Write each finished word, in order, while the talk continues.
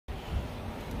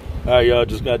Alright, y'all,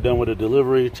 just got done with a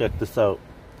delivery. Check this out.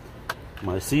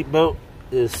 My seatbelt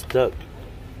is stuck.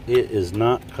 It is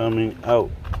not coming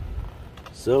out.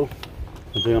 So,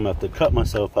 I think I'm gonna have to cut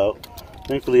myself out.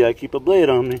 Thankfully, I keep a blade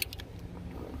on me.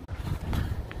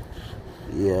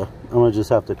 Yeah, I'm gonna just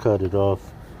have to cut it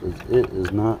off. It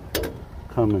is not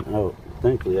coming out.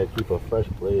 Thankfully, I keep a fresh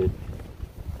blade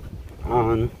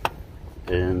on,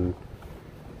 and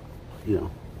you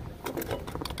know,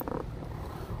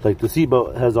 like the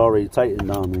seatbelt has already tightened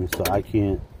on me, so I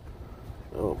can't.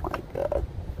 Oh my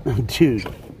god, dude!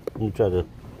 Let me try to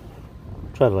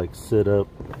like sit up.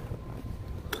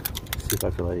 See if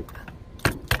I can like.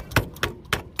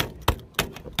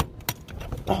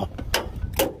 Oh,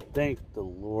 thank the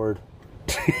Lord.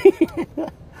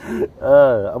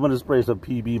 I'm gonna spray some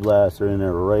PB blaster in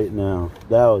there right now.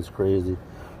 That was crazy.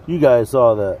 You guys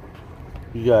saw that.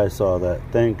 You guys saw that.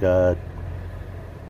 Thank God.